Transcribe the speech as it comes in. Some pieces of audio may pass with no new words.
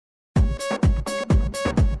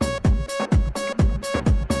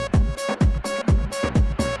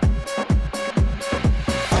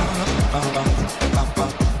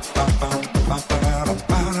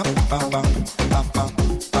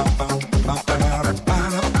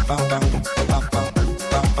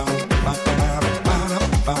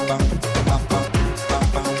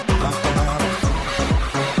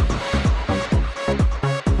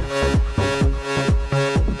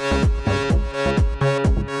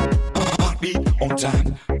on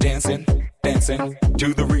time. Dancing, dancing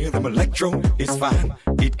to the rhythm. Electro is fine.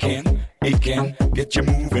 It can get you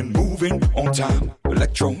moving, moving on time.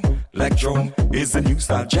 Electro is the new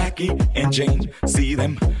style. Jackie and Jane, see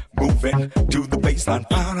them moving to the baseline.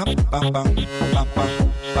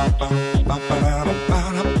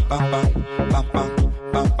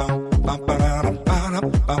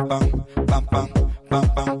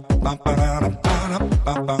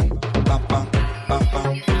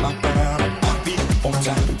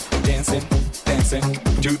 Dancing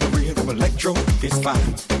to the rhythm. Electro is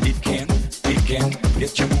fine. It can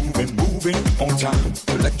get you moving, moving on time.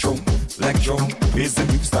 Electro is the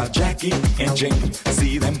new style. Jackie and Jane,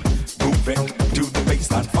 see them moving to the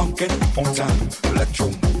baseline, funkin' on time. Electro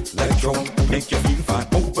make you feel fine.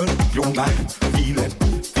 Open your mind, feel it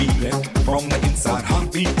from the inside.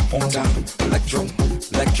 Heartbeat on time.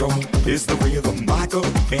 Electro is the rhythm. Michael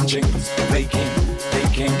and James, they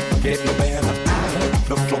can't get no better out of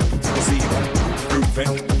the floor. See them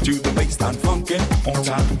grooving to the baseline, funkin' on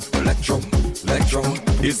time. Electro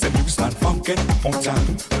is the new style, funkin' on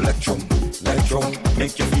time. Electro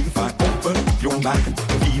make you feel fine. Open your mind,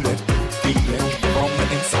 feel it from the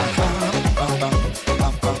inside.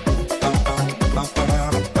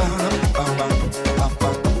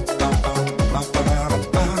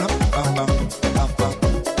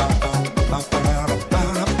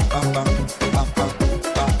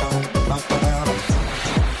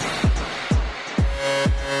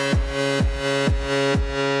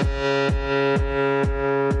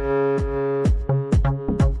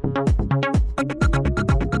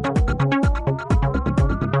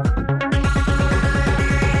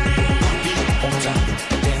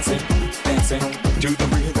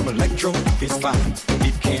 It's fine.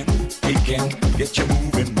 It can get you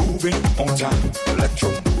moving, moving on time. Electro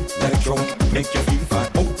make you feel fine.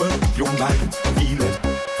 Open your mind, feel it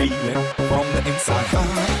from the inside.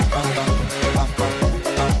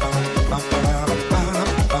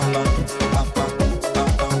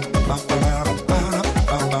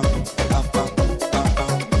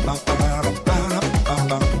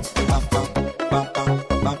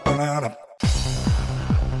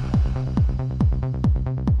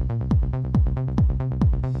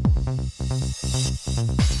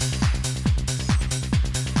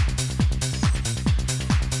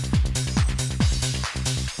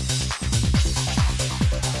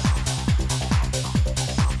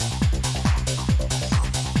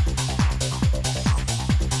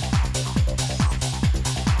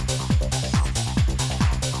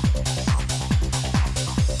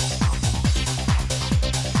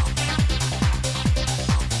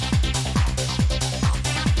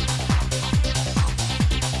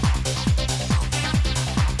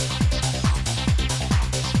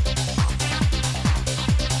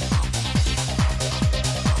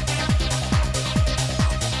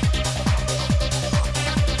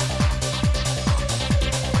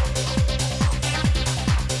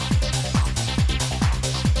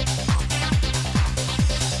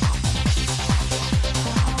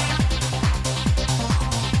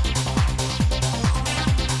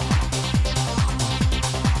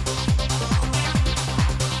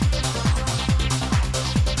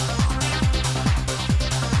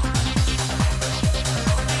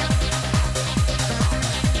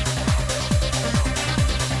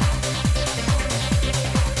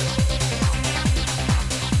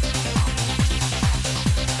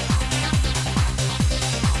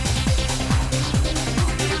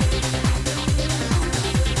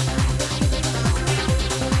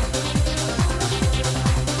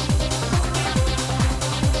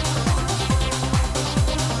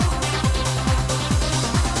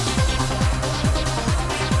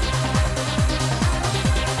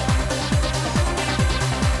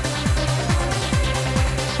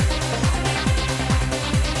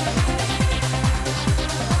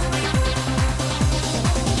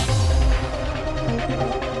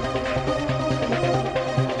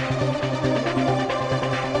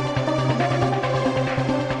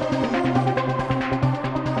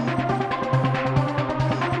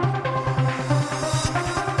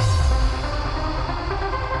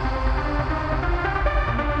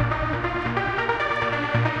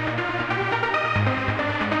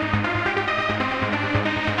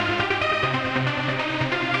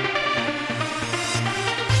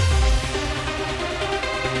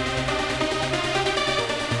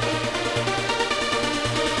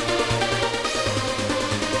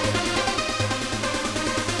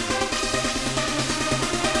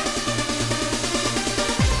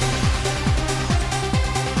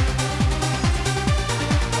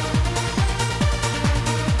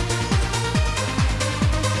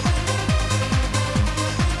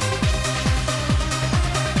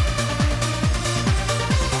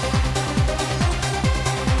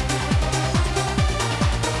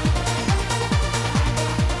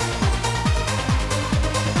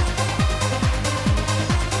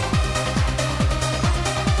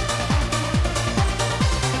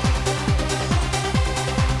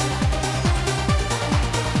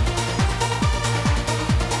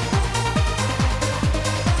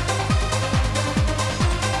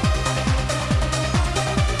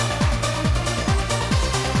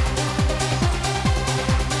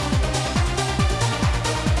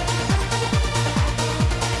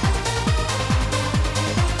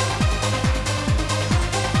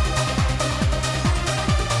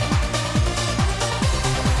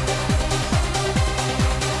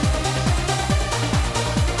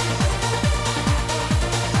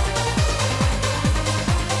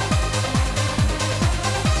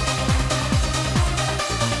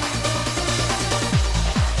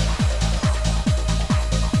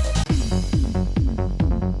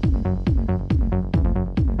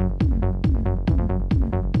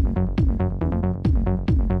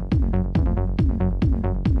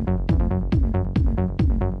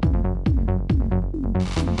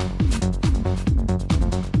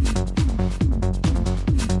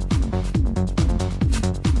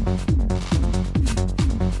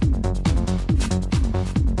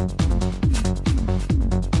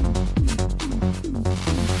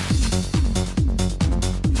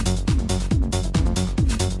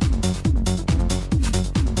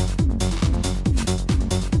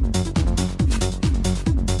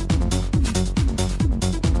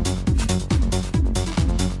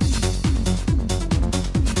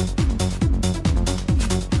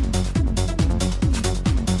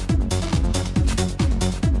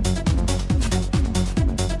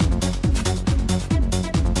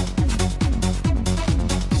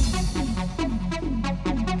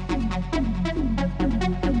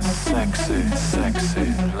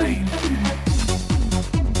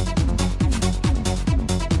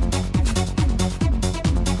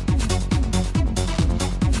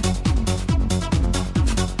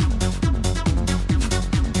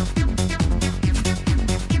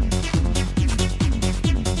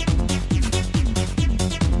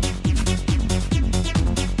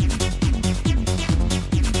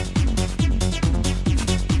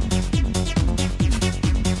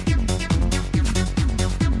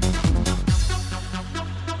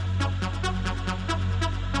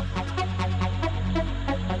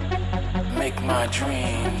 my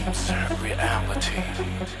dreams reality.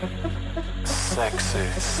 Sexy,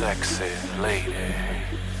 sexy lady.